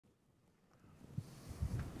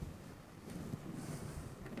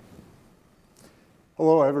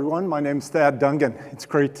Hello, everyone. My name's Thad Dungan. It's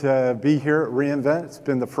great to be here at reinvent. It's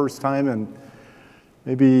been the first time in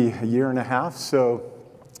maybe a year and a half.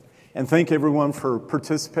 And thank everyone for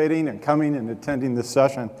participating and coming and attending this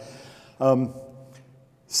session.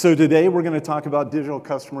 So today we're going to talk about digital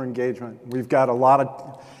customer engagement. We've got a lot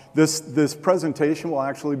of this presentation will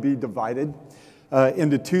actually be divided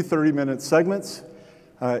into two 30-minute segments.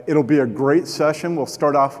 It'll be a great session. We'll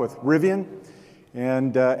start off with Rivian.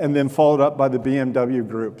 And then followed up by the BMW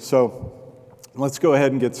group. So let's go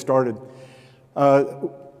ahead and get started.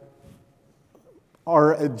 Our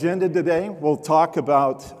agenda today, we'll talk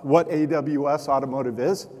about what AWS Automotive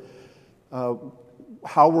is,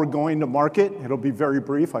 how we're going to market. It'll be very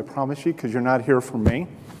brief, I promise you, because you're not here for me.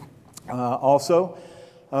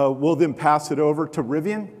 We'll then pass it over to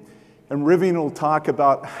Rivian. And Rivian will talk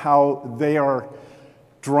about how they are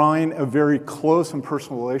drawing a very close and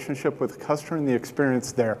personal relationship with the customer and the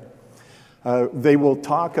experience there. They will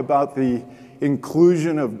talk about the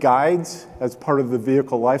inclusion of guides as part of the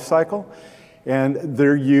vehicle lifecycle and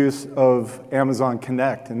their use of Amazon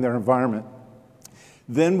Connect in their environment.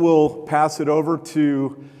 Then we'll pass it over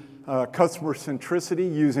to customer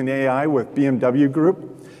centricity using AI with BMW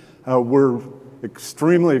Group. We're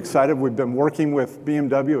extremely excited. We've been working with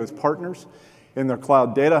BMW as partners in their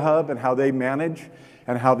cloud data hub and how they manage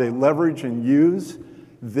and how they leverage and use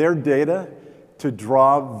their data to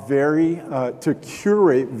to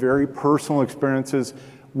curate very personal experiences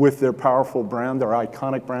with their powerful brand, their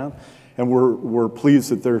iconic brand, and we're pleased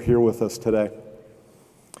that they're here with us today.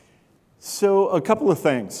 So a couple of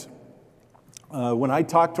things. When I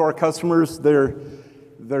talk to our customers, they're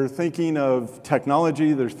thinking of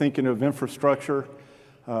technology, they're thinking of infrastructure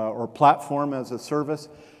or platform as a service.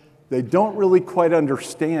 They don't really quite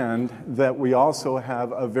understand that we also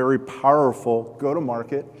have a very powerful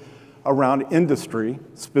go-to-market around industry,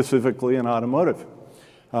 specifically in automotive.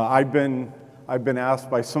 I've been asked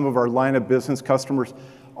by some of our line of business customers,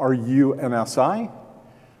 are you an SI?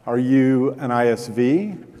 Are you an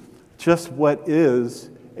ISV? Just what is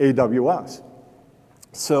AWS?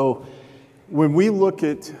 So when we look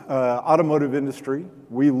at automotive industry,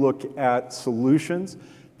 we look at solutions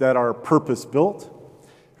that are purpose-built,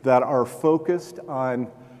 that are focused on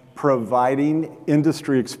providing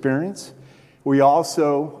industry experience. We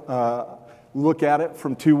also look at it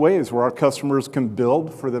from two ways, where our customers can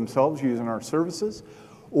build for themselves using our services,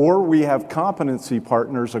 or we have competency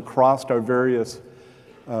partners across our various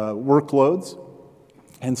workloads.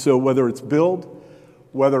 And so whether it's build,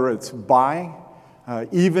 whether it's buy,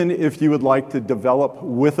 even if you would like to develop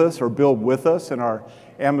with us or build with us in our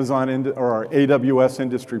Amazon or our AWS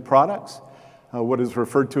industry products, what is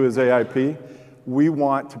referred to as AIP, we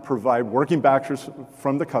want to provide working backwards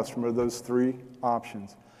from the customer those three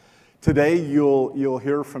options. Today, you'll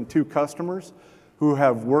hear from two customers who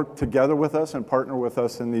have worked together with us and partner with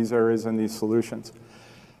us in these areas and these solutions.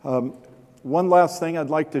 One last thing I'd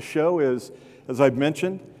like to show is, as I've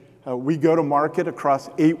mentioned, we go to market across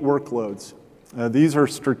 8 workloads. These are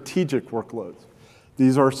strategic workloads.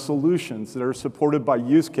 These are solutions that are supported by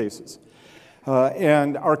use cases.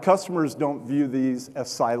 And our customers don't view these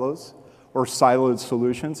as silos or siloed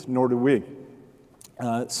solutions, nor do we.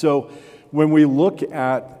 So when we look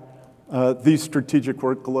at these strategic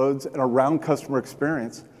workloads and around customer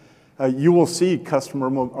experience, you will see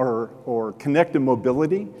customer or connected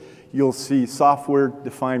mobility. You'll see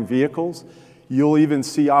software-defined vehicles. You'll even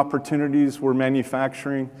see opportunities where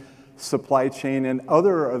manufacturing, supply chain, and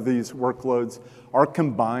other of these workloads are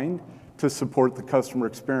combined to support the customer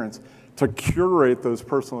experience, to curate those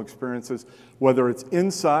personal experiences, whether it's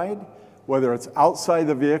inside, whether it's outside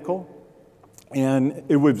the vehicle. And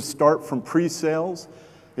it would start from pre-sales.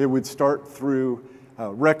 It would start through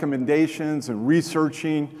recommendations and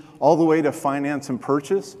researching, all the way to finance and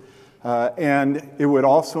purchase. And it would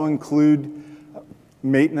also include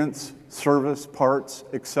maintenance, service, parts,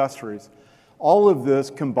 accessories. All of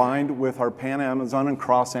this combined with our pan-Amazon and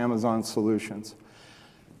cross-Amazon solutions.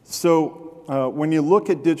 So when you look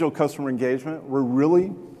at digital customer engagement, we're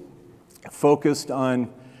really focused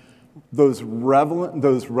on those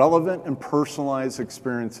relevant and personalized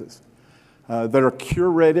experiences that are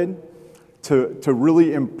curated to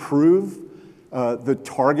really improve the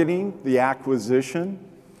targeting, the acquisition,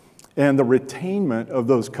 and the retainment of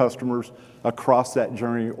those customers across that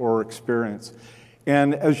journey or experience.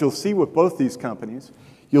 And as you'll see with both these companies,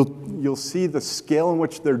 you'll see the scale in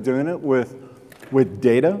which they're doing it with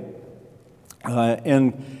data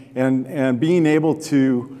and being able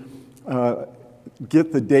to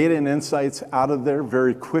get the data and insights out of there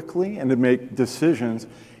very quickly and to make decisions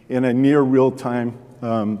in a near real-time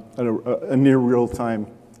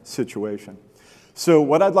situation. So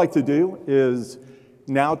what I'd like to do is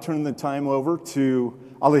now turn the time over to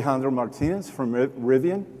Alejandro Martinez from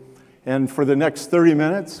Rivian. And for the next 30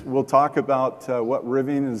 minutes, we'll talk about what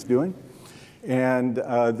Rivian is doing. And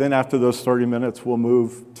then after those 30 minutes, we'll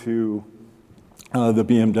move to the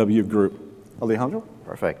BMW group. Alejandro?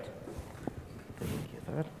 Perfect.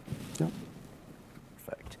 Yeah.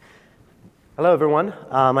 Perfect. Hello, everyone.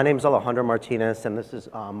 My name is Alejandro Martinez, and this is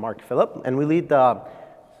Mark Phillip. And we lead the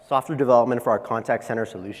software development for our contact center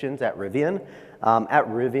solutions at Rivian. At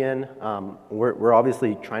Rivian, we're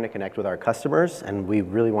obviously trying to connect with our customers, and we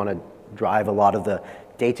really want to drive a lot of the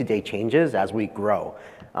day-to-day changes as we grow.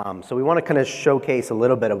 So we want to kind of showcase a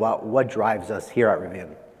little bit about what drives us here at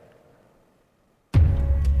Rivian.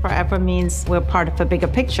 Forever means we're part of a bigger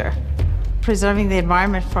picture, preserving the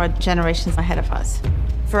environment for generations ahead of us.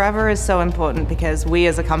 Forever is so important because we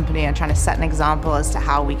as a company are trying to set an example as to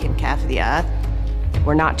how we can care for the earth.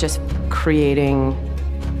 We're not just creating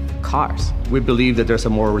cars. We believe that there's a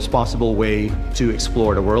more responsible way to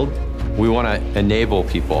explore the world. We want to enable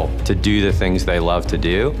people to do the things they love to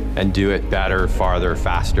do and do it better, farther,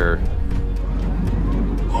 faster.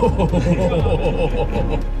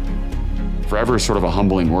 Forever is sort of a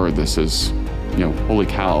humbling word. This is, holy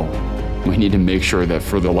cow. We need to make sure that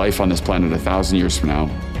for the life on this planet 1,000 years from now,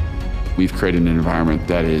 we've created an environment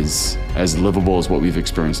that is as livable as what we've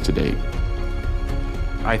experienced to date.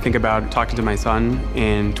 I think about talking to my son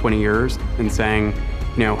in 20 years and saying,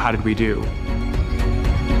 how did we do?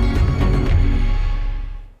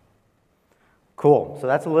 Cool. So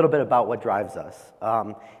that's a little bit about what drives us.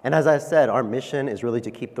 And as I said, our mission is really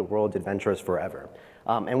to keep the world adventurous forever.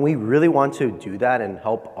 And we really want to do that and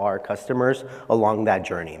help our customers along that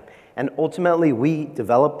journey. And ultimately, we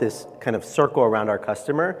develop this kind of circle around our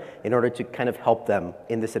customer in order to kind of help them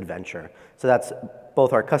in this adventure. So that's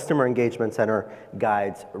both our Customer Engagement Center,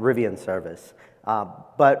 Guides, Rivian Service.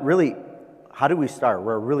 But really, how do we start?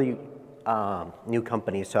 We're a really new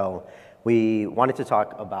company, so we wanted to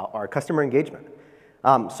talk about our customer engagement.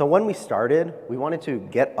 So when we started, we wanted to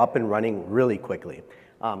get up and running really quickly.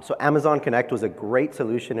 So Amazon Connect was a great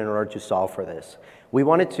solution in order to solve for this. We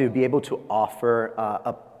wanted to be able to offer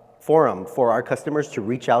a forum for our customers to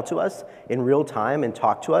reach out to us in real time and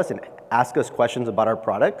talk to us and ask us questions about our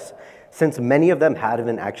products, since many of them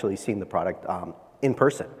hadn't actually seen the product in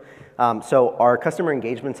person. So our Customer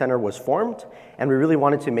Engagement Center was formed, and we really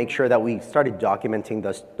wanted to make sure that we started documenting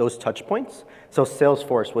those touch points. So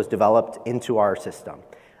Salesforce was developed into our system.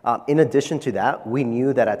 In addition to that, we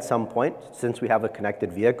knew that at some point, since we have a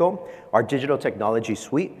connected vehicle, our digital technology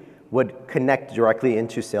suite would connect directly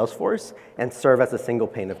into Salesforce and serve as a single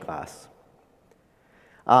pane of glass.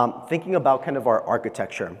 Thinking about kind of our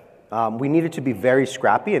architecture, we needed to be very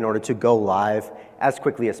scrappy in order to go live as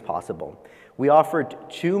quickly as possible. We offered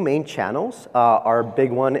two main channels. Our big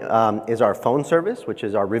one is our phone service, which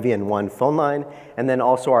is our Rivian One phone line, and then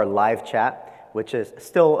also our live chat, which is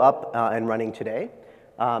still up and running today.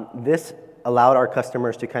 This allowed our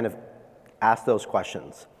customers to kind of ask those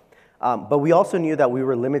questions. But we also knew that we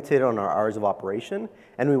were limited on our hours of operation,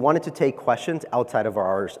 and we wanted to take questions outside of our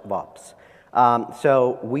hours of ops.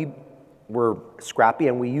 So we were scrappy,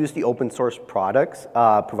 and we used the open source products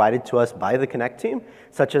provided to us by the Connect team,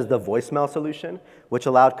 such as the voicemail solution, which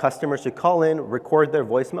allowed customers to call in, record their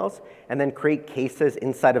voicemails, and then create cases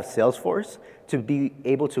inside of Salesforce to be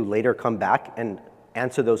able to later come back and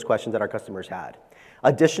answer those questions that our customers had.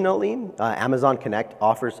 Additionally, Amazon Connect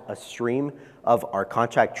offers a stream of our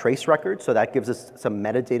contract trace records, so that gives us some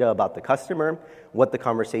metadata about the customer, what the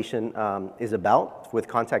conversation is about with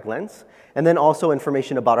Contact Lens, and then also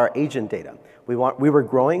information about our agent data. We were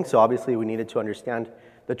growing, so obviously we needed to understand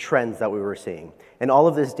the trends that we were seeing. And all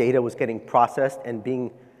of this data was getting processed and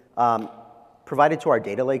being provided to our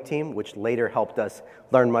data lake team, which later helped us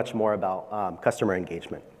learn much more about customer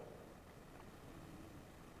engagement.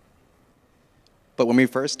 But when we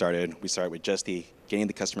first started, we started with just getting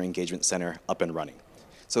the Customer Engagement Center up and running.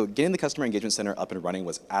 So getting the Customer Engagement Center up and running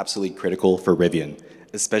was absolutely critical for Rivian,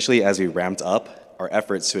 especially as we ramped up our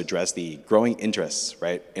efforts to address the growing interests,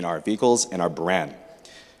 right, in our vehicles and our brand.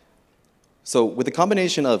 So with the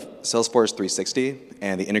combination of Salesforce 360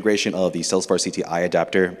 and the integration of the Salesforce CTI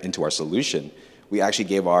adapter into our solution, we actually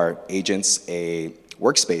gave our agents a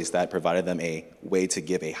workspace that provided them a way to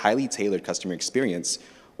give a highly tailored customer experience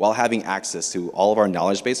while having access to all of our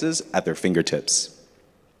knowledge bases at their fingertips.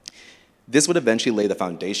 This would eventually lay the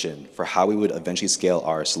foundation for how we would eventually scale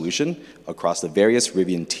our solution across the various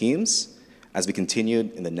Rivian teams as we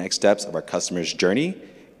continued in the next steps of our customers' journey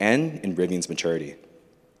and in Rivian's maturity.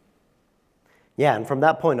 Yeah, and from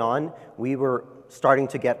that point on, we were starting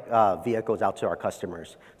to get vehicles out to our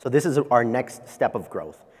customers. So this is our next step of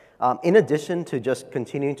growth. In addition to just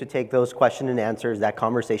continuing to take those question and answers, that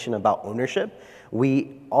conversation about ownership,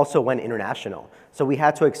 we also went international. So we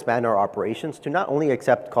had to expand our operations to not only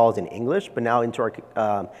accept calls in English, but now into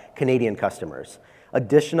our Canadian customers.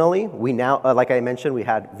 Additionally, we now, like I mentioned, we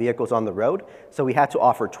had vehicles on the road, so we had to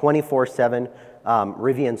offer 24/7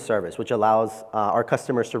 Rivian service, which allows our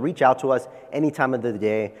customers to reach out to us any time of the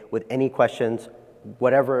day with any questions,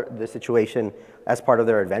 whatever the situation as part of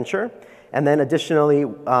their adventure. And then additionally,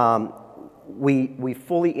 we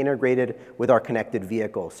fully integrated with our connected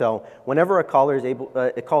vehicle. So whenever a caller is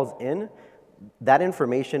it calls in, that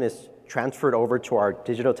information is transferred over to our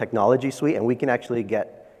digital technology suite, and we can actually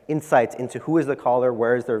get insights into who is the caller,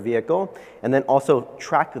 where is their vehicle, and then also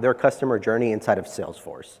track their customer journey inside of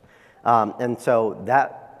Salesforce. And so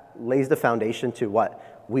that lays the foundation to what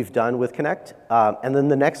we've done with Connect. And then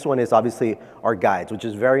the next one is obviously our guides, which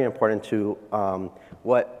is very important to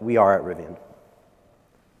what we are at Rivian.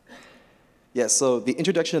 Yeah, so the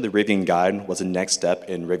introduction of the Rivian Guide was the next step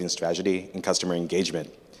in Rivian's strategy in customer engagement.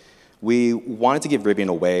 We wanted to give Rivian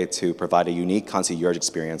a way to provide a unique concierge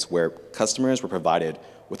experience where customers were provided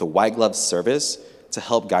with a white glove service to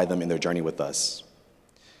help guide them in their journey with us.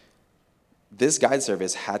 This guide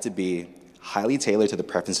service had to be highly tailored to the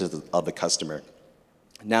preferences of the customer.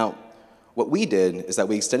 Now, what we did is that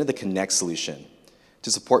we extended the Connect solution to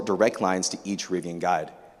support direct lines to each Rivian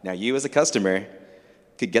guide. Now, you as a customer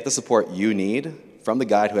could get the support you need from the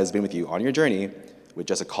guide who has been with you on your journey with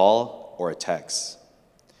just a call or a text.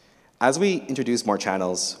 As we introduced more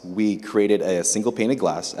channels, we created a single pane of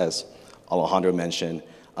glass, as Alejandro mentioned,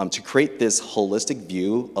 to create this holistic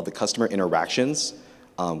view of the customer interactions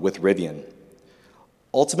with Rivian.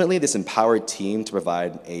 Ultimately, this empowered team to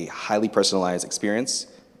provide a highly personalized experience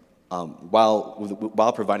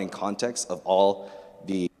while providing context of all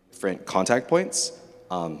the different contact points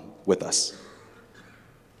with us.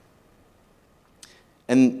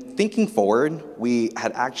 And thinking forward, we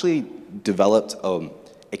had actually developed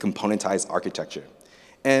a componentized architecture.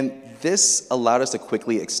 And this allowed us to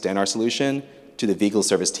quickly extend our solution to the vehicle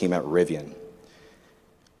service team at Rivian.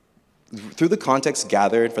 Through the context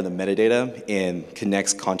gathered from the metadata in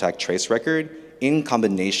Connect's contact trace record, in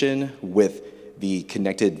combination with the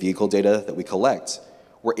connected vehicle data that we collect,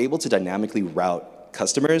 we're able to dynamically route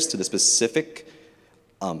customers to the specific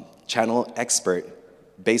channel expert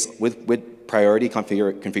based with priority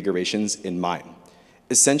configurations in mind.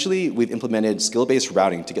 Essentially, we've implemented skill-based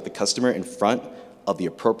routing to get the customer in front of the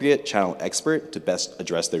appropriate channel expert to best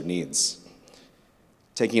address their needs.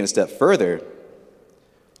 Taking it a step further,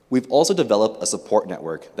 we've also developed a support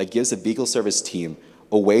network that gives the vehicle service team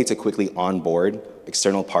a way to quickly onboard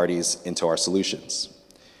external parties into our solutions.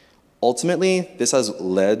 Ultimately, this has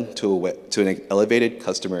led to an elevated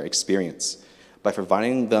customer experience by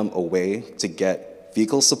providing them a way to get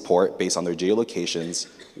vehicle support based on their geolocations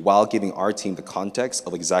while giving our team the context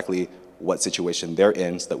of exactly what situation they're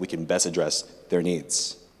in so that we can best address their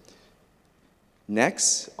needs.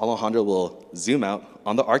 Next, Alejandro will zoom out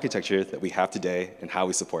on the architecture that we have today and how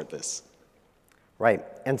we support this. Right,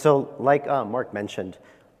 and so like Mark mentioned,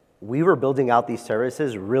 we were building out these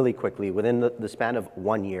services really quickly within the span of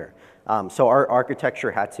 1 year. So our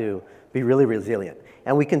architecture had to be really resilient.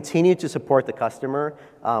 And we continue to support the customer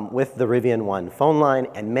with the Rivian One phone line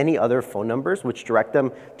and many other phone numbers which direct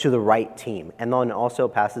them to the right team, and then also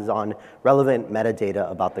passes on relevant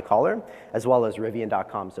metadata about the caller, as well as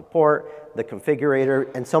Rivian.com support, the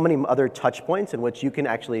configurator, and so many other touch points in which you can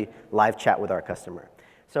actually live chat with our customer.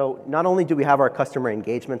 So not only do we have our customer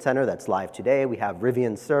engagement center that's live today, we have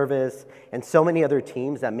Rivian Service, and so many other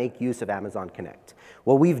teams that make use of Amazon Connect.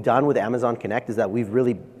 What we've done with Amazon Connect is that we've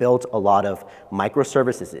really built a lot of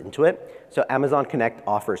microservices into it. So Amazon Connect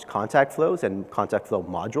offers contact flows and contact flow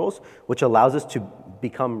modules, which allows us to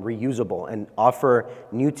become reusable and offer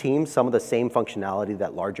new teams some of the same functionality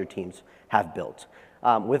that larger teams have built.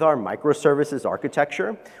 With our microservices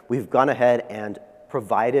architecture, we've gone ahead and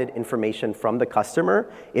provided information from the customer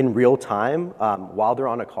in real time while they're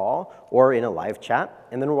on a call or in a live chat.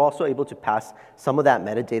 And then we're also able to pass some of that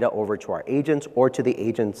metadata over to our agents or to the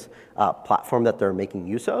agent's platform that they're making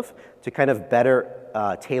use of to kind of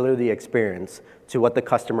better tailor the experience to what the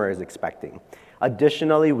customer is expecting.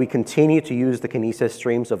 Additionally, we continue to use the Kinesis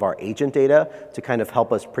streams of our agent data to kind of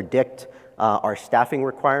help us predict our staffing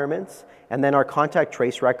requirements. And then our contact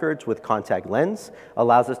trace records with Contact Lens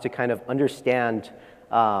allows us to kind of understand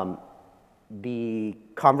the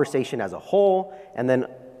conversation as a whole and then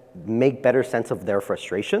make better sense of their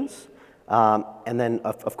frustrations. And then,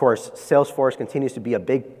 of course, Salesforce continues to be a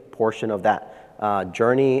big portion of that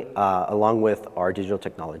journey along with our digital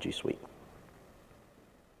technology suite.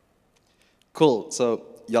 Cool. So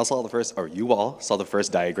you all saw the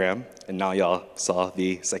first diagram, and now y'all saw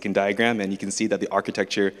the second diagram, and you can see that the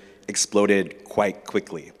architecture exploded quite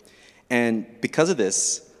quickly. And because of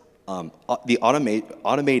this, the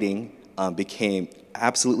automating became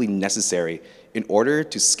absolutely necessary in order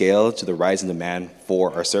to scale to the rise in demand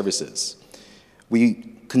for our services.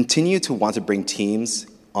 We continue to want to bring teams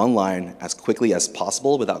online as quickly as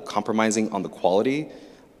possible without compromising on the quality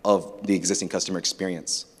of the existing customer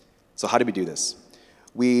experience. So how did we do this?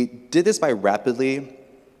 We did this by rapidly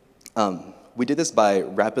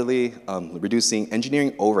reducing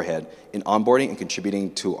engineering overhead in onboarding and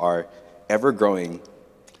contributing to our ever-growing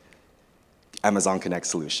Amazon Connect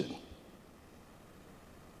solution.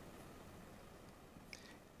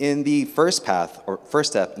 In the first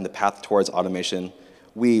step in the path towards automation,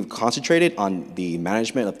 we've concentrated on the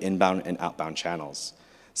management of inbound and outbound channels.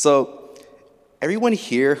 So everyone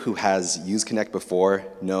here who has used Connect before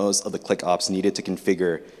knows of the click ops needed to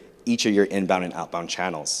configure each of your inbound and outbound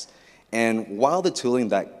channels. And while the tooling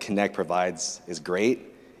that Connect provides is great,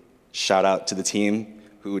 shout out to the team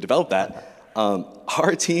who developed that,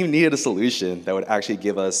 our team needed a solution that would actually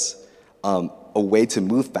give us a way to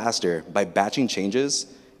move faster by batching changes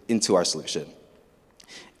into our solution.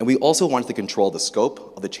 And we also wanted to control the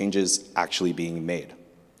scope of the changes actually being made.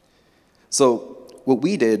 So what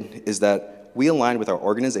we did is that we aligned with our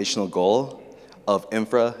organizational goal of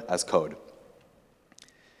infra as code.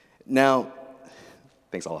 Now,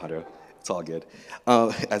 thanks Alejandro, it's all good,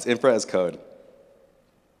 as infra as code.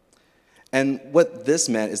 And what this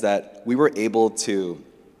meant is that we were able to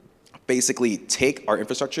basically take our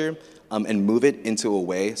infrastructure and move it into a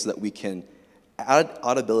way so that we can add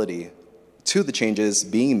audibility to the changes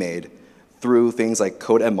being made through things like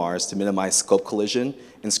code MRs to minimize scope collision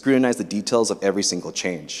and scrutinize the details of every single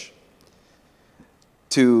change.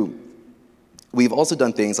 We've also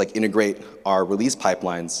done things like integrate our release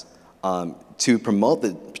pipelines to promote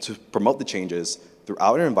the changes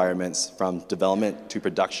throughout our environments from development to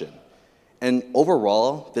production. And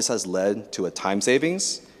overall, this has led to a time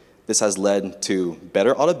savings, this has led to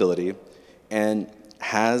better audibility, and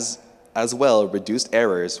has as well reduced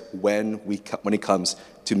errors when it comes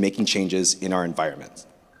to making changes in our environment.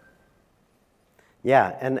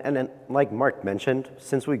 Yeah, and like Mark mentioned,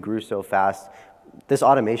 since we grew so fast, this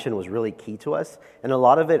automation was really key to us, and a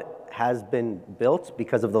lot of it has been built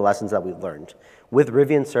because of the lessons that we've learned. With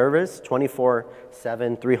Rivian Service,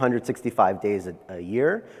 24/7, 365 days a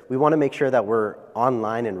year, we want to make sure that we're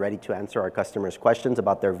online and ready to answer our customers' questions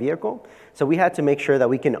about their vehicle. So we had to make sure that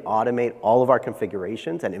we can automate all of our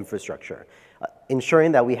configurations and infrastructure,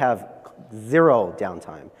 ensuring that we have zero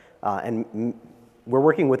downtime. And we're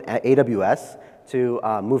working with AWS to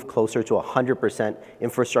move closer to 100%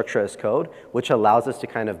 infrastructure as code, which allows us to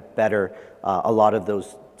kind of better a lot of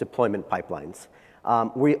those deployment pipelines.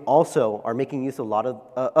 We also are making use of a lot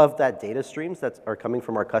of that data streams that are coming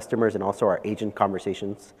from our customers and also our agent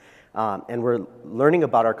conversations. And we're learning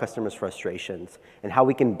about our customers' frustrations and how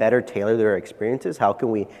we can better tailor their experiences. How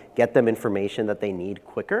can we get them information that they need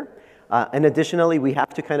quicker? And additionally, we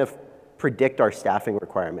have to kind of predict our staffing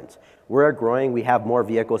requirements. We're growing, we have more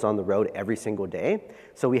vehicles on the road every single day.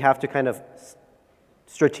 So we have to kind of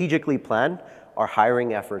strategically plan our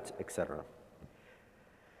hiring efforts, et cetera.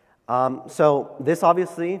 So this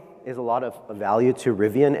obviously is a lot of value to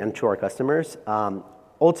Rivian and to our customers.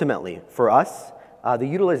 Ultimately, for us, the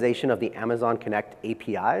utilization of the Amazon Connect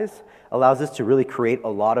APIs allows us to really create a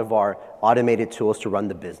lot of our automated tools to run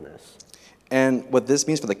the business. And what this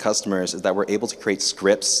means for the customers is that we're able to create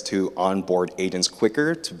scripts to onboard agents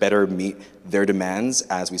quicker to better meet their demands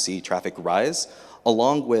as we see traffic rise,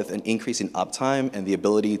 along with an increase in uptime and the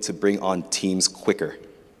ability to bring on teams quicker.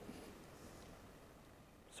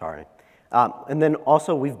 Sorry. And then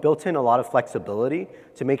also we've built in a lot of flexibility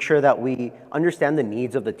to make sure that we understand the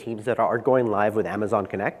needs of the teams that are going live with Amazon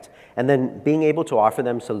Connect, and then being able to offer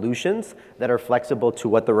them solutions that are flexible to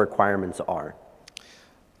what the requirements are.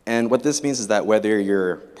 And what this means is that whether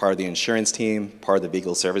you're part of the insurance team, part of the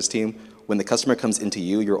vehicle service team, when the customer comes into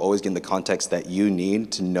you, you're always getting the context that you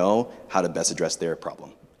need to know how to best address their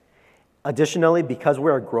problem. Additionally, because we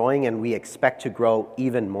are growing and we expect to grow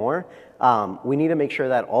even more, we need to make sure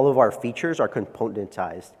that all of our features are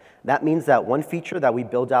componentized. That means that one feature that we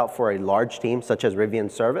build out for a large team, such as Rivian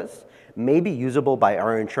Service, may be usable by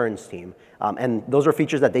our insurance team. And those are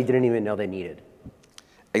features that they didn't even know they needed.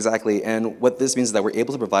 Exactly, and what this means is that we're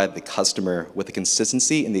able to provide the customer with the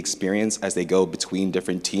consistency in the experience as they go between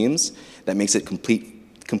different teams that makes it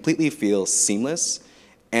completely feel seamless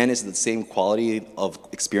and is the same quality of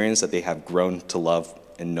experience that they have grown to love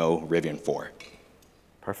and know Rivian for.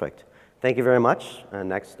 Perfect. Thank you very much.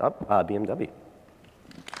 Next up, BMW.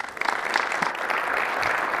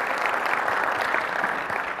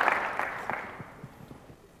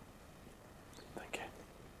 Thank you.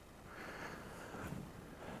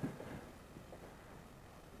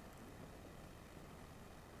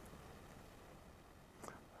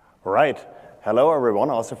 All right. Hello,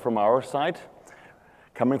 everyone, also from our side.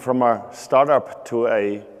 Coming from a startup to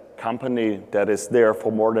a company that is there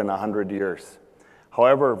for more than 100 years.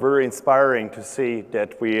 However, very inspiring to see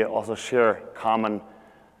that we also share common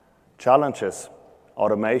challenges,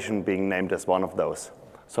 automation being named as one of those.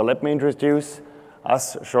 So let me introduce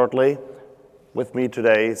us shortly. With me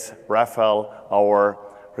today is Rafael, our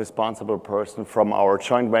responsible person from our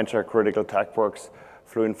joint venture Critical Tech Works,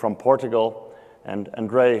 flew in from Portugal, and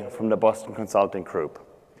Andre from the Boston Consulting Group.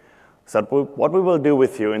 So what we will do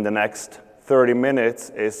with you in the next 30 minutes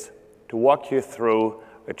is to walk you through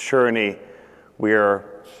a journey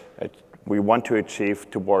we want to achieve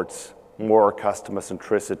towards more customer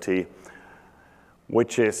centricity,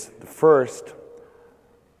 which is the first,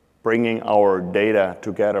 bringing our data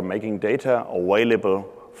together, making data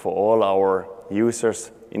available for all our users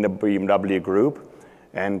in the BMW Group,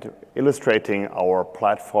 and illustrating our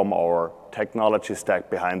platform, our technology stack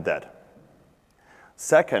behind that.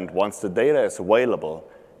 Second, once the data is available,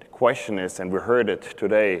 the question is, and we heard it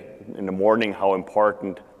today in the morning, how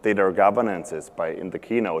important data governance is in the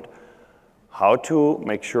keynote, how to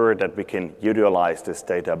make sure that we can utilize this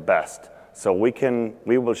data best. So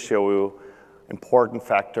we will show you important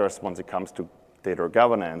factors once it comes to data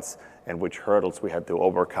governance and which hurdles we had to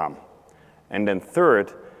overcome. And then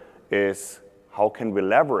third is, how can we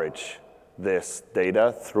leverage this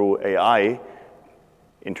data through AI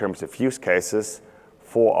in terms of use cases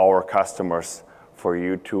for our customers, for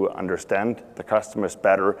you to understand the customers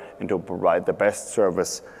better and to provide the best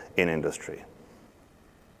service in industry.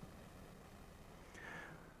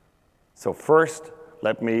 So first,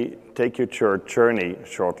 let me take you to our journey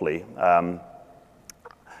shortly.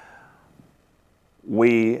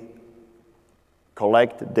 We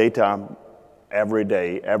collect data every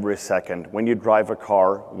day, every second. When you drive a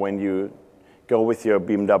car, when you go with your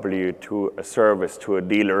BMW to a service, to a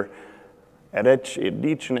dealer, at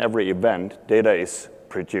each and every event, data is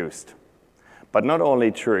produced. But not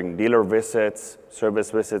only during dealer visits,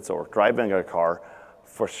 service visits, or driving a car,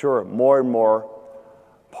 for sure, more and more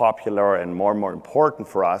popular and more important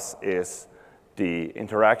for us is the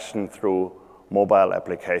interaction through mobile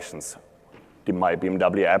applications. The My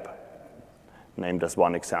BMW app, named as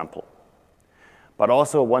one example. But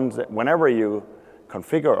also, whenever you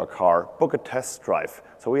configure a car, book a test drive.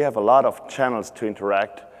 So we have a lot of channels to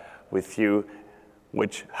interact with you,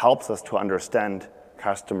 which helps us to understand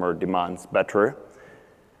customer demands better.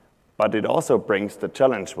 But it also brings the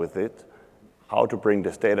challenge with it, how to bring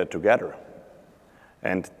this data together.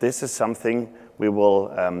 And this is something we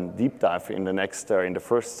will deep dive in the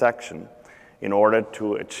first section in order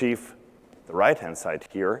to achieve the right-hand side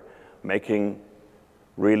here, making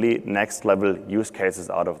really next-level use cases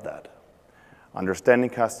out of that. Understanding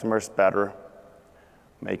customers better,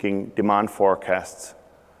 making demand forecasts,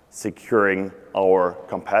 securing our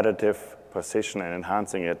competitive position and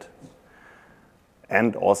enhancing it,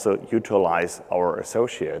 and also utilize our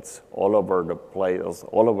associates all over the place,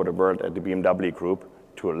 all over the world at the BMW Group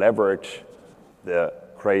to leverage the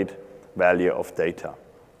great value of data.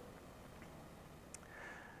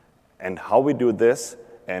 And how we do this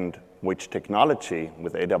and which technology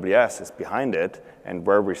with AWS is behind it and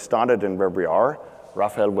where we started and where we are,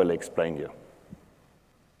 Rafael will explain you.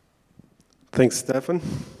 Thanks, Stefan.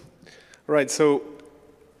 Right, so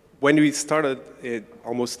when we started it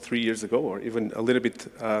almost 3 years ago, or even a little bit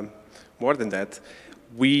more than that,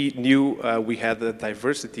 we knew we had a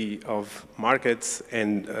diversity of markets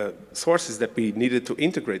and sources that we needed to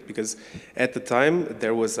integrate, because at the time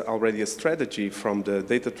there was already a strategy from the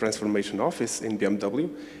data transformation office in BMW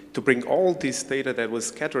to bring all this data that was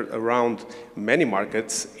scattered around many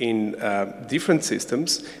markets in different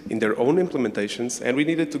systems, in their own implementations, and we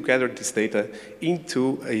needed to gather this data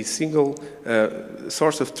into a single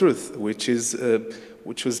source of truth, which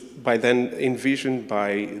was by then envisioned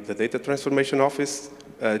by the data transformation office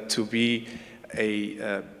to be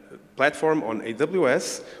a platform on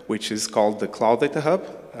AWS, which is called the Cloud Data Hub,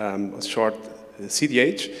 short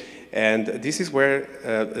CDH. And this is where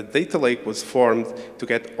a data lake was formed to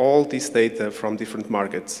get all this data from different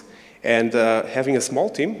markets. And having a small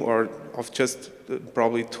team, or of just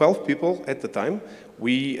probably 12 people at the time,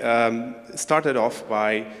 we started off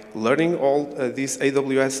by learning all these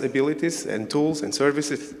AWS abilities and tools and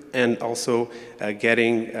services, and also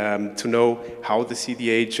getting to know how the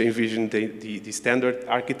CDH envisioned the standard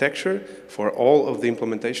architecture for all of the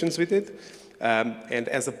implementations we did. And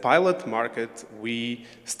as a pilot market, we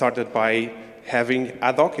started by having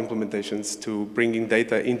ad hoc implementations to bringing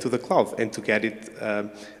data into the cloud and to get it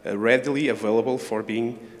readily available for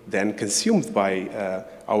being then consumed by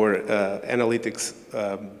our analytics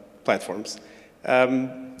platforms.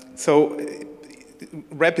 So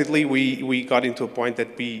rapidly, we got into a point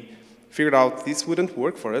that we figured out this wouldn't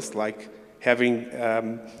work for us, like having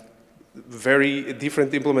very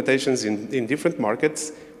different implementations in different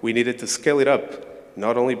markets. We needed to scale it up,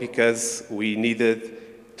 not only because we needed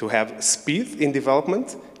to have speed in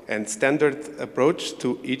development and standard approach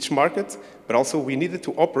to each market, but also we needed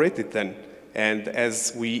to operate it then. And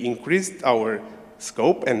as we increased our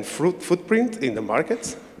scope and footprint in the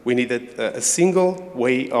markets, we needed a single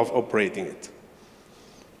way of operating it.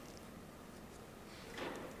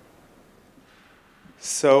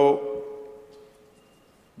 So,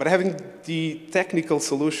 but having the technical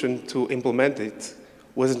solution to implement it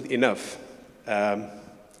wasn't enough. The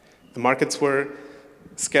markets were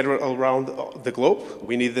scattered around the globe.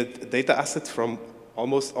 We needed data assets from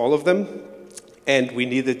almost all of them, and we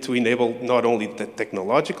needed to enable not only the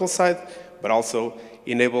technological side, but also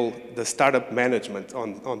enable the startup management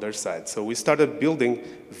on their side. So we started building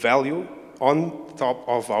value on top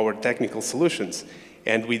of our technical solutions.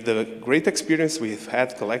 And with the great experience we've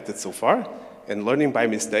had collected so far, and learning by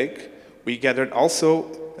mistake, we gathered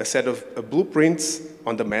also a set of blueprints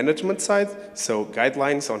on the management side, so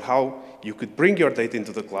guidelines on how you could bring your data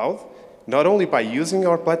into the cloud, not only by using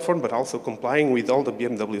our platform, but also complying with all the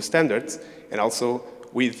BMW standards, and also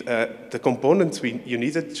with the components you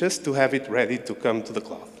needed just to have it ready to come to the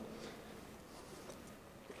cloud.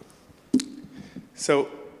 So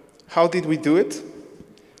how did we do it?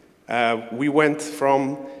 We went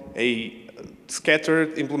from a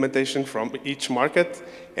scattered implementation from each market,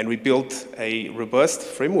 and we built a robust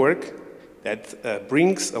framework that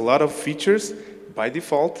brings a lot of features by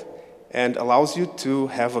default and allows you to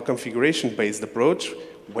have a configuration-based approach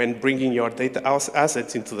when bringing your data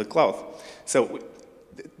assets into the cloud. So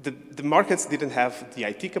the markets didn't have the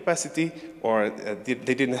IT capacity, or they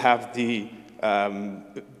didn't have the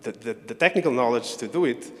technical knowledge to do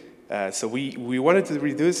it. So we wanted to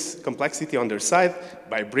reduce complexity on their side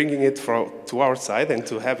by bringing it to our side and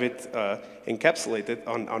to have it encapsulated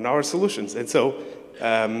on our solutions. And so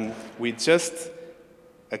with just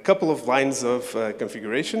a couple of lines of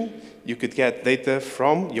configuration, you could get data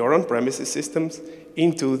from your on-premises systems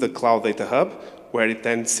into the Cloud Data Hub, where it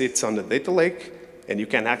then sits on the data lake, and you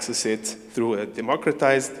can access it through a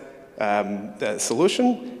democratized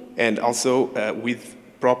solution, and also with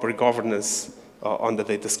proper governance on the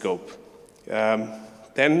data scope.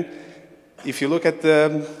 Then, if you look at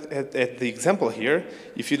the example here,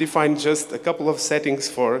 if you define just a couple of settings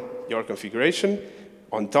for your configuration,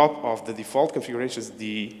 on top of the default configurations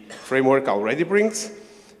the framework already brings,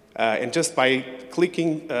 and just by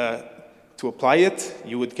clicking to apply it,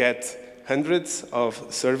 you would get hundreds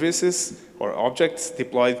of services or objects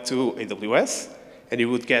deployed to AWS, and you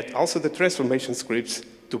would get also the transformation scripts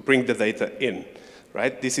to bring the data in.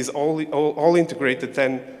 Right? This is all integrated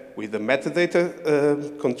then with the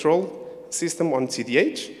metadata control system on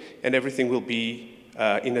CDH, and everything will be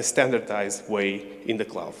in a standardized way in the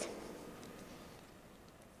cloud.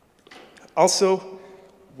 Also,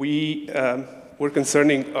 we were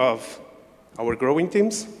concerning of our growing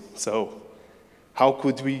teams. So how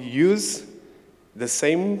could we use the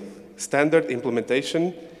same standard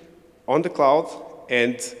implementation on the cloud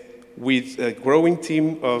and with a growing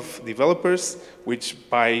team of developers, which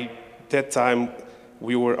by that time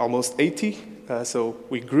we were almost 80, so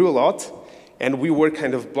we grew a lot, and we were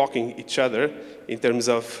kind of blocking each other in terms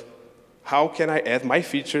of how can I add my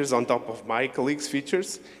features on top of my colleagues'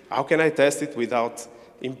 features? How can I test it without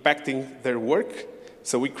impacting their work?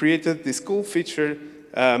 So we created this cool feature,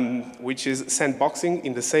 which is sandboxing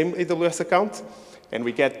in the same AWS account, and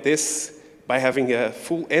we get this by having a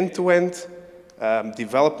full end-to-end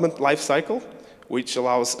development lifecycle, which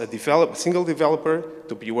allows a single developer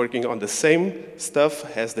to be working on the same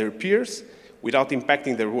stuff as their peers without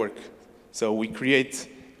impacting their work. So we create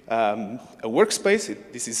a workspace.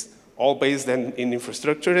 This is all based in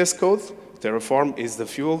infrastructure as code. Terraform is the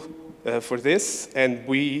fuel for this. And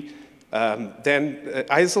we then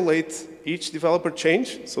isolate each developer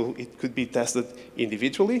change, so it could be tested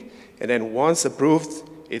individually. And then once approved,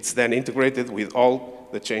 it's then integrated with all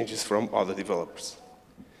the changes from other developers.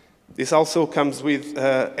 This also comes with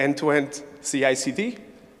end-to-end CI/CD,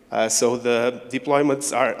 so the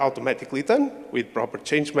deployments are automatically done with proper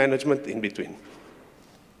change management in between.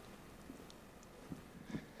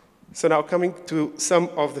 So now coming to some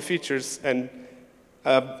of the features, and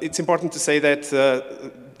it's important to say that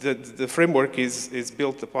the framework is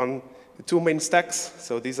built upon the two main stacks.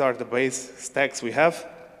 So these are the base stacks we have.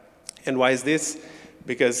 And why is this?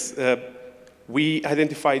 Because we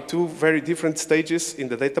identified two very different stages in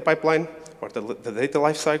the data pipeline, or the data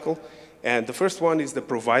lifecycle. And the first one is the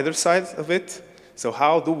provider side of it. So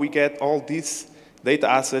how do we get all these data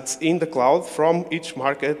assets in the cloud from each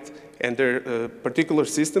market and their particular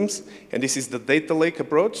systems? And this is the data lake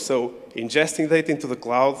approach. So ingesting data into the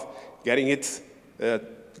cloud, getting it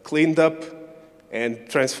cleaned up and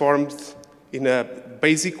transformed in a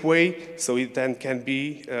basic way so it then can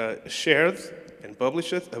be shared and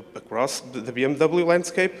published across the BMW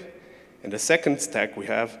landscape. And the second stack we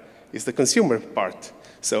have is the consumer part.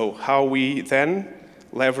 So how we then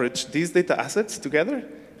leverage these data assets together,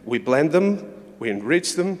 we blend them, we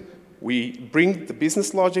enrich them, we bring the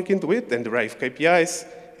business logic into it and derive KPIs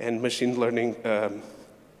and machine learning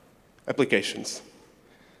applications.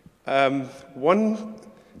 One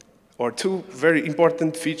or two very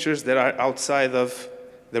important features that are outside of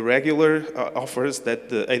the regular offers that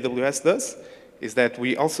the AWS does is that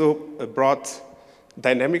we also brought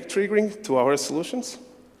dynamic triggering to our solutions.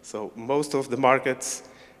 So most of the markets,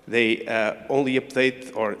 they only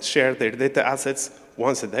update or share their data assets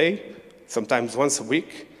once a day, sometimes once a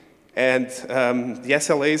week. And the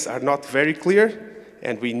SLAs are not very clear,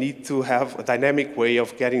 and we need to have a dynamic way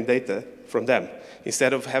of getting data from them.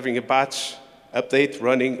 Instead of having a batch update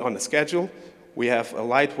running on a schedule, we have a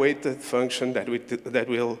lightweighted function that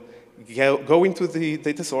will go into the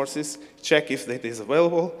data sources, check if data is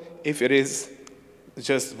available. If it is,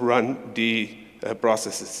 just run the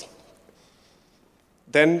processes.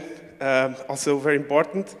 Then, also very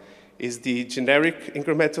important, is the generic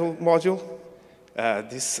incremental module.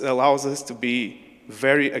 This allows us to be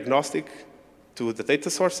very agnostic to the data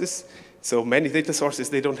sources. So many data sources,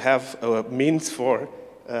 they don't have a means for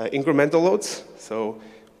incremental loads. So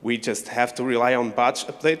we just have to rely on batch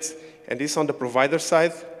updates. And this on the provider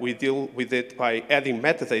side, we deal with it by adding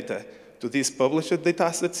metadata to these published data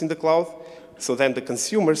assets in the cloud. So then the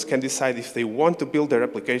consumers can decide if they want to build their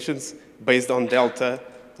applications based on delta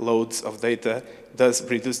loads of data, thus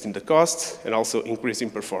reducing the costs and also increasing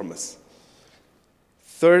performance.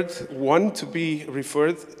 Third one to be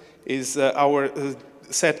referred is our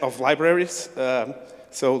set of libraries.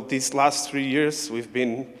 So these last 3 years, we've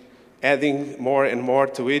been adding more and more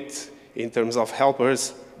to it in terms of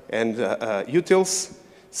helpers and utils.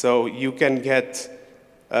 So you can get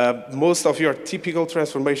most of your typical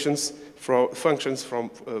transformations functions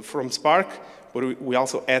from Spark, but we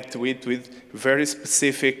also add to it with very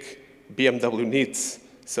specific BMW needs.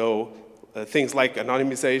 So things like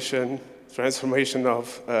anonymization, transformation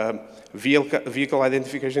of vehicle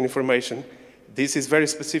identification information. This is very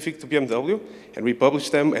specific to BMW, and we publish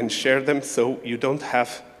them and share them so you don't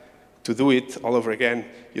have to do it all over again.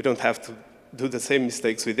 You don't have to do the same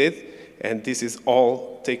mistakes we did, and this is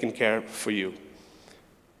all taken care for you.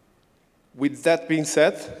 With that being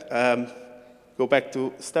said, go back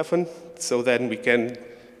to Stefan, so then we can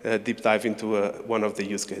deep dive into one of the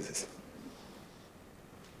use cases.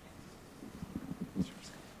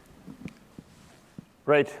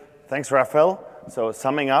 Great, thanks, Raphael. So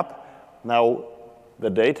summing up, now the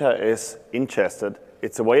data is ingested,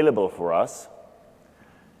 it's available for us.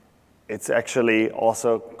 It's actually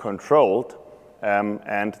also controlled.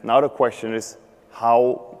 And now the question is,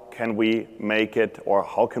 how can we make it, or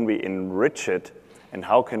how can we enrich it, and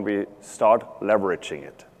how can we start leveraging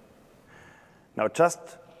it? Now, just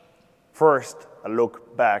first, a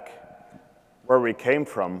look back where we came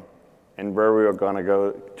from and where we are going to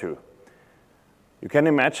go to. You can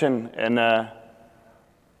imagine in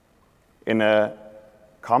a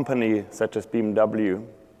company such as BMW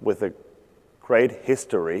with a great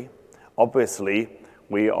history, obviously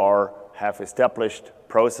we have established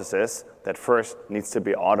processes that first needs to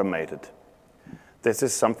be automated. This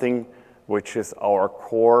is something which is our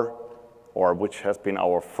core, or which has been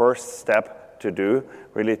our first step to do,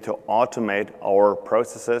 really to automate our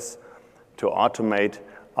processes, to automate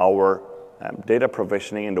our data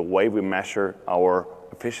provisioning in the way we measure our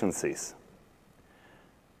efficiencies.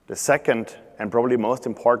 The second and probably most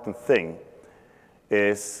important thing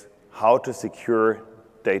is how to secure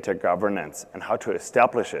data governance and how to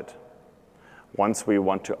establish it. Once we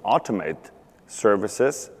want to automate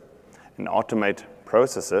services and automate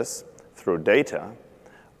processes through data,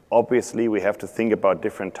 obviously we have to think about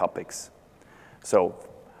different topics. So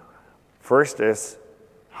First is,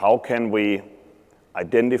 how can we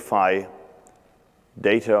identify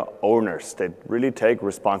data owners that really take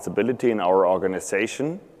responsibility in our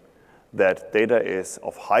organization, that data is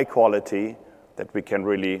of high quality, that we can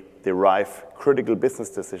really derive critical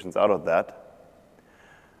business decisions out of that?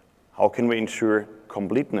 How can we ensure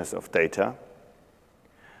completeness of data?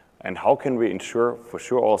 And how can we ensure, for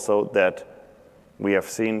sure also, that we have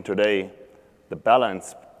seen today the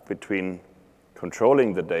balance between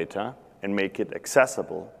controlling the data and make it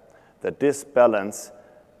accessible, that this balance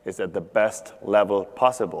is at the best level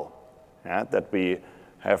possible, that we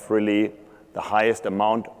have really the highest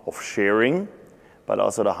amount of sharing, but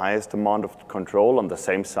also the highest amount of control on the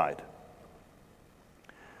same side.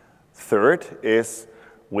 Third is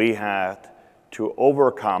we had to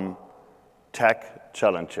overcome tech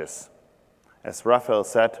challenges. As Raphael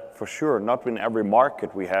said, for sure, not in every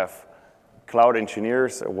market we have cloud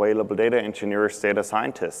engineers, available data engineers, data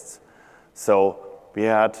scientists. So we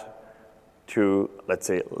had to, let's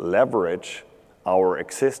say, leverage our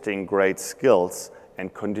existing great skills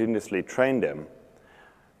and continuously train them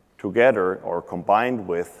together or combined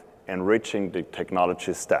with enriching the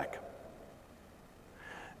technology stack.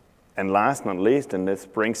 And last but not least, and this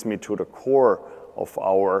brings me to the core of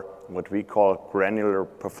our, what we call granular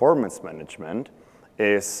performance management,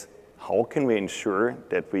 is how can we ensure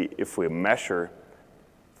that if we measure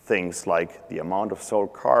things like the amount of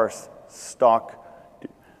sold cars, stock,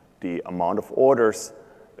 the amount of orders,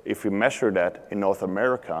 if we measure that in North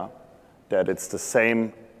America, that it's the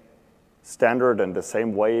same standard and the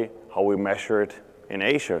same way how we measure it in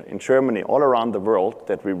Asia, in Germany, all around the world,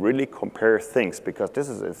 that we really compare things, because this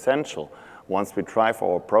is essential once we drive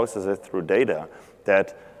our processes through data,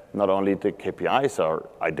 that not only the KPIs are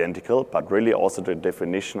identical, but really also the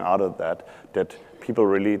definition out of that, that people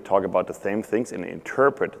really talk about the same things and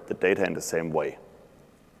interpret the data in the same way.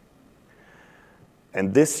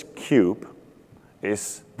 And this cube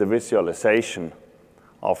is the visualization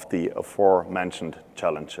of the aforementioned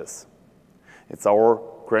challenges. It's our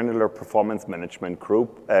granular performance management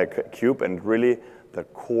cube, and really the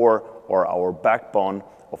core or our backbone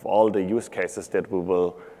of all the use cases that we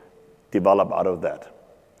will develop out of that.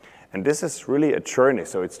 And this is really a journey.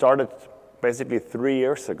 So it started basically 3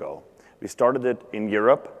 years ago. We started it in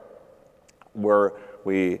Europe, where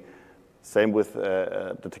we, same with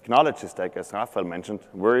the technology stack, as Raphael mentioned,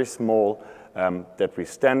 very small, that we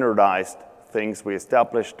standardized things. We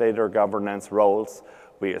established data governance roles.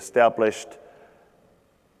 We established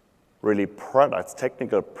really products,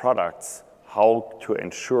 technical products, how to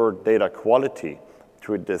ensure data quality,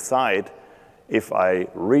 to decide if I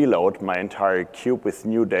reload my entire cube with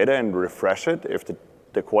new data and refresh it, if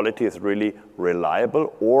the quality is really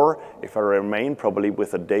reliable, or if I remain probably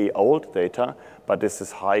with a day-old data, but this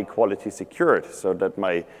is high quality secured, so that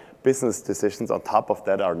my business decisions on top of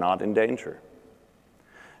that are not in danger.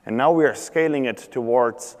 And now we are scaling it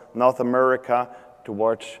towards North America,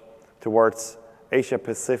 towards Asia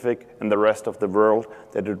Pacific and the rest of the world,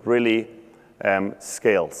 that it really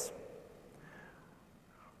scales.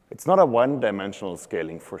 It's not a one-dimensional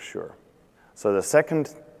scaling for sure. So the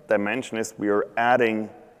second dimension is we are adding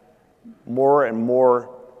more and more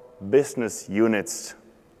business units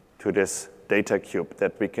to this data cube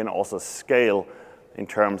that we can also scale in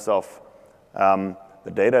terms of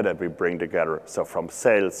the data that we bring together. So from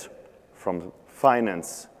sales, from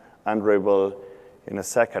finance, Andre will, in a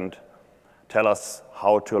second, tell us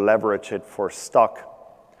how to leverage it for stock,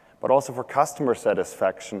 but also for customer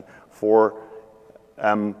satisfaction, for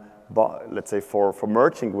let's say for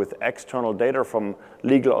merging with external data from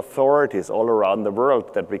legal authorities all around the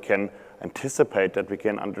world, that we can anticipate, that we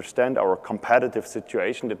can understand our competitive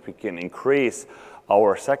situation, that we can increase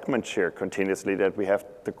our segment share continuously, that we have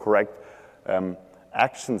the correct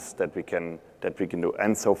actions that we can do,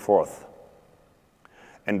 and so forth.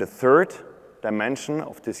 And the third dimension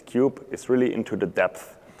of this cube is really into the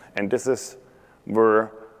depth. And this is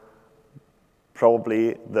where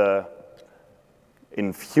probably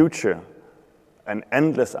in future, an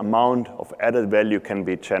endless amount of added value can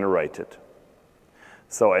be generated.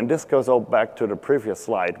 So, and this goes all back to the previous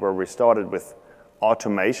slide where we started with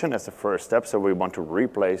automation as the first step. So we want to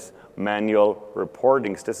replace manual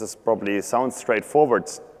reportings. This is probably sounds straightforward,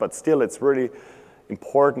 but still it's really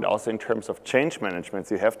important also in terms of change management.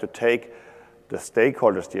 So you have to take the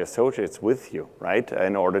stakeholders, the associates with you, right,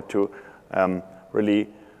 in order to really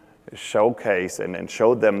showcase and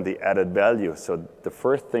show them the added value. So the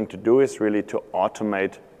first thing to do is really to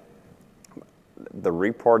automate the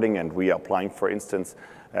reporting, and we are applying, for instance,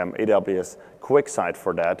 AWS QuickSight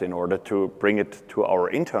for that in order to bring it to our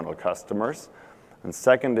internal customers. And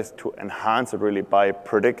second is to enhance it really by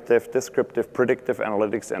predictive, descriptive, predictive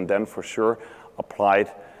analytics, and then for sure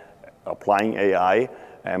applying AI,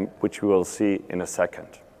 which we will see in a second.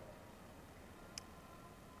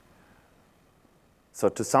 So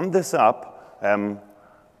to sum this up,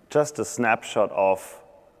 just a snapshot of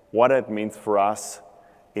what it means for us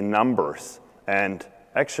in numbers. And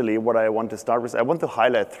actually, what I want to start with, I want to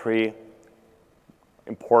highlight 3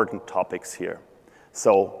 important topics here.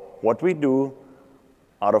 So what we do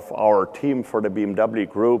out of our team for the BMW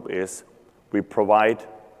Group is we provide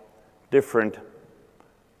different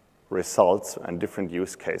results and different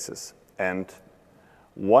use cases. And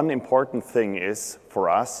one important thing is, for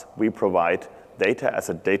us, we provide data as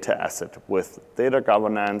a data asset with data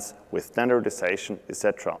governance, with standardization,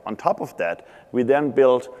 etc. On top of that, we then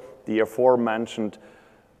build the aforementioned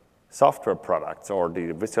software products or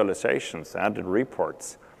the visualizations and the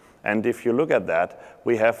reports. And if you look at that,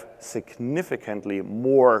 we have significantly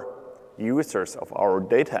more users of our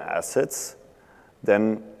data assets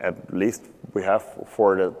than at least we have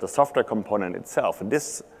for the software component itself. And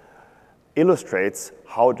this illustrates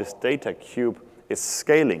how this data cube is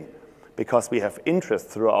scaling, because we have interest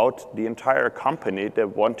throughout the entire company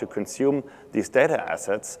that want to consume these data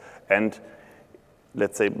assets and,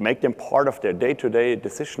 let's say, make them part of their day-to-day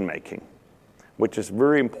decision making, which is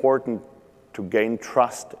very important to gain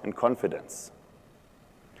trust and confidence.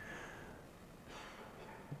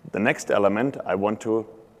 The next element I want to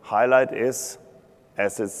highlight is,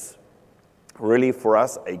 as it's really for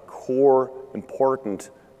us a core important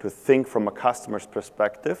to think from a customer's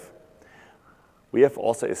perspective, we have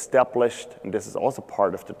also established, and this is also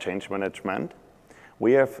part of the change management,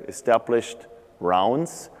 we have established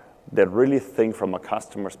rounds that really think from a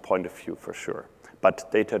customer's point of view for sure,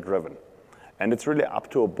 but data-driven. And it's really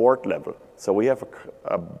up to a board level. So we have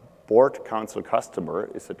a board council customer,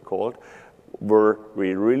 is it called, where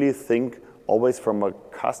we really think always from a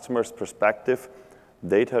customer's perspective,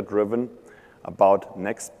 data-driven, about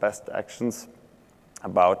next best actions,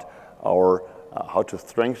 about our how to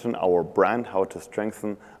strengthen our brand, how to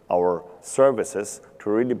strengthen our services to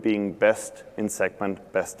really being best in segment,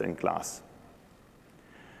 best in class.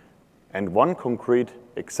 And one concrete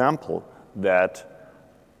example that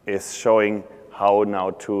is showing how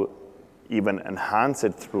now to even enhance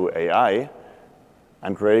it through AI,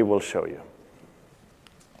 Andrei will show you.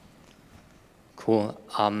 Cool.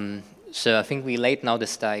 So I think we laid now the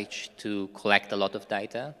stage to collect a lot of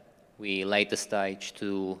data. We laid the stage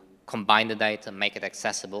to combine the data, make it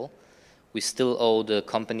accessible. We still owe the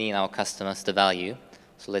company and our customers the value.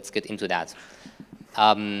 So let's get into that.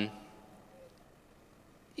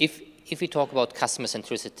 If we talk about customer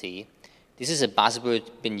centricity, this is a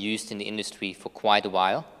buzzword been used in the industry for quite a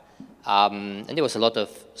while. And there was a lot of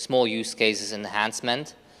small use cases and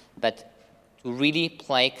enhancement, but to really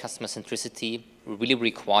play customer centricity, we really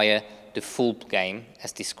require the full game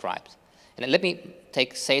as described. And let me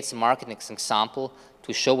take sales and marketing as an example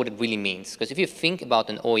to show what it really means. Because if you think about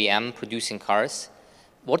an OEM producing cars,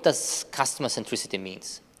 what does customer centricity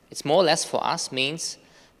means? It's more or less for us means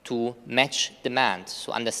to match demand,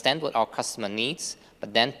 so understand what our customer needs,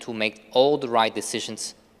 but then to make all the right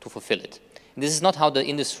decisions to fulfill it. And this is not how the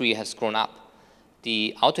industry has grown up.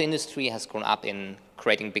 The auto industry has grown up in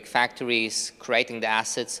creating big factories, creating the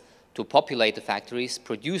assets to populate the factories,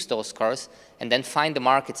 produce those cars, and then find the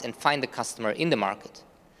markets and find the customer in the market.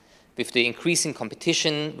 With the increasing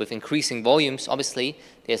competition, with increasing volumes, obviously,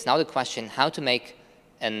 there's now the question how to make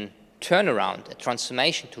a turnaround, a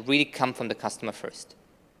transformation to really come from the customer first.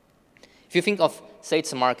 If you think of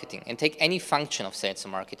sales and marketing, and take any function of sales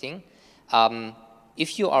and marketing,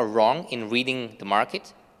 if you are wrong in reading the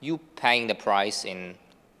market, you're paying the price in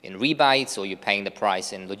rebates, or you're paying the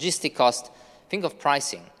price in logistic cost. Think of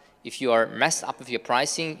pricing. If you are messed up with your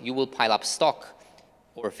pricing, you will pile up stock.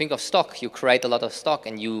 Or think of stock, you create a lot of stock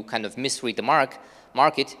and you kind of misread the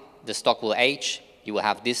market, the stock will age, you will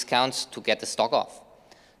have discounts to get the stock off.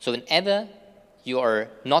 So whenever you are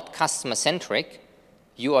not customer-centric,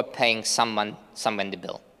 you are paying someone the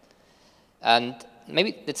bill. And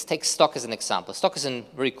maybe let's take stock as an example. Stock is a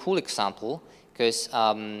very cool example because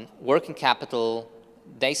working capital,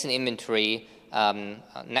 days in inventory,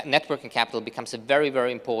 net working capital becomes a very,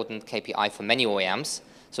 very important KPI for many OEMs.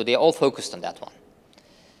 So they're all focused on that one.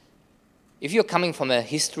 If you're coming from a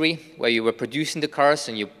history where you were producing the cars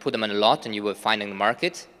and you put them in a lot and you were finding the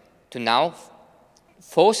market, to now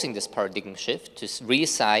forcing this paradigm shift to really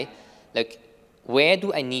say, like, where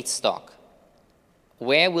do I need stock?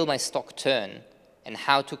 Where will my stock turn? And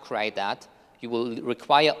how to create that? You will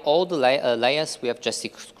require all the layers we have just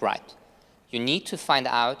described. You need to find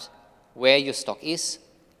out where your stock is,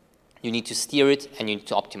 you need to steer it, and you need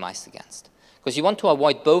to optimize against. Because you want to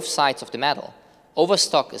avoid both sides of the medal.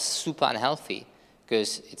 Overstock is super unhealthy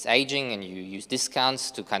because it's aging and you use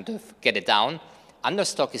discounts to kind of get it down.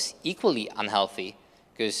 Understock is equally unhealthy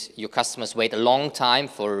because your customers wait a long time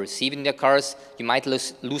for receiving their cars. You might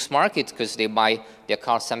lose market because they buy their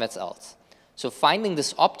car somewhere else. So finding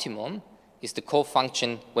this optimum is the core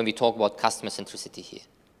function when we talk about customer centricity here.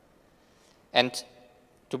 And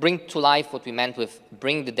to bring to life what we meant with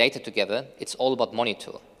bringing the data together, it's all about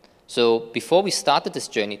monitor. So before we started this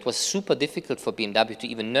journey, it was super difficult for BMW to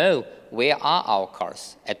even know where are our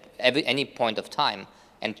cars at any point of time,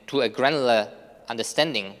 and to a granular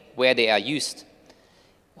understanding where they are used.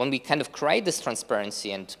 When we kind of create this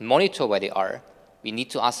transparency and monitor where they are, we need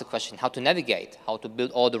to ask the question how to navigate, how to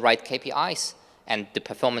build all the right KPIs and the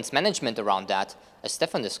performance management around that, as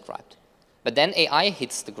Stefan described. But then AI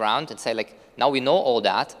hits the ground and say, like, now we know all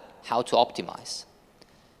that, how to optimize.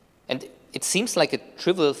 And it seems like a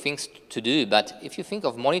trivial thing to do, but if you think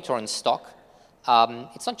of monitoring stock,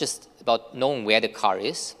 it's not just about knowing where the car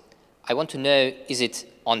is. I want to know, is it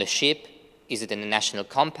on the ship? Is it in a national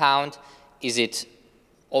compound? Is it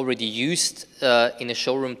already used in a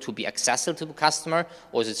showroom to be accessible to the customer,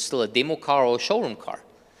 or is it still a demo car or a showroom car?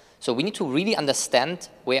 So we need to really understand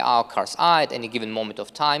where our cars are at any given moment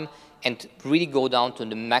of time and really go down to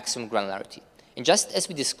the maximum granularity. And just as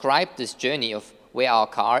we described this journey of where our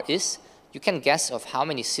car is, you can guess of how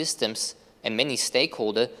many systems and many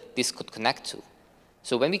stakeholders this could connect to.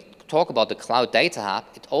 So when we talk about the cloud data hub,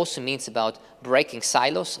 it also means about breaking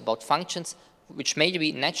silos, about functions which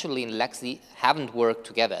maybe naturally and lexically haven't worked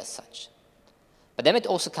together as such. But then it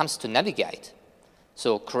also comes to navigate.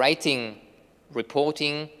 So creating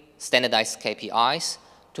reporting, standardized KPIs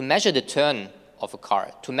to measure the turn of a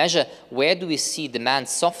car, to measure where do we see demand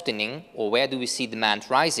softening or where do we see demand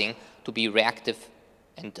rising to be reactive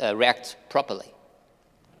and react properly.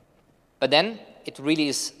 But then it really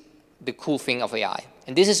is the cool thing of AI.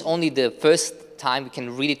 And this is only the first time we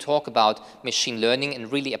can really talk about machine learning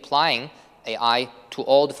and really applying AI to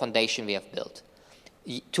all the foundation we have built.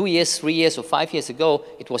 2 years, 3 years, or 5 years ago,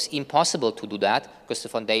 it was impossible to do that because the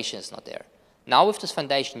foundation is not there. Now with this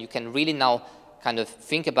foundation, you can really now kind of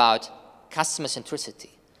think about customer centricity.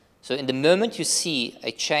 So in the moment you see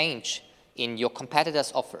a change in your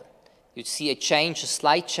competitor's offer, you see a change, a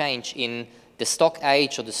slight change in the stock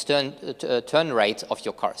age or the turn rate of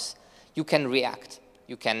your cars, you can react.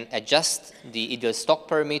 You can adjust the ideal stock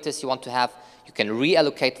parameters you want to have. You can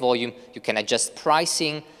reallocate volume. You can adjust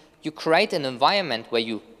pricing. You create an environment where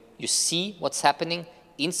you see what's happening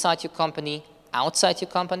inside your company, outside your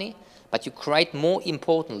company, but you create, more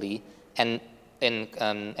importantly, an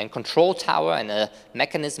control tower and a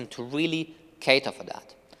mechanism to really cater for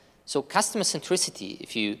that. So customer centricity,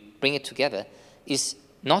 if you bring it together, is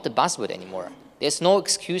not a buzzword anymore. There's no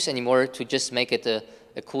excuse anymore to just make it a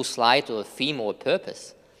cool slide or a theme or a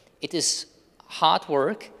purpose. It is hard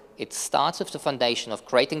work. It starts with the foundation of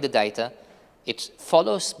creating the data. It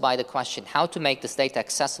follows by the question how to make this data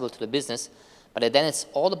accessible to the business, but then it's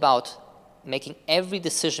all about making every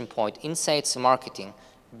decision point in sales and marketing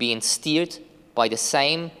being steered by the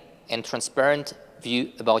same and transparent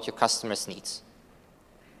view about your customers' needs.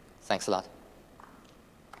 Thanks a lot.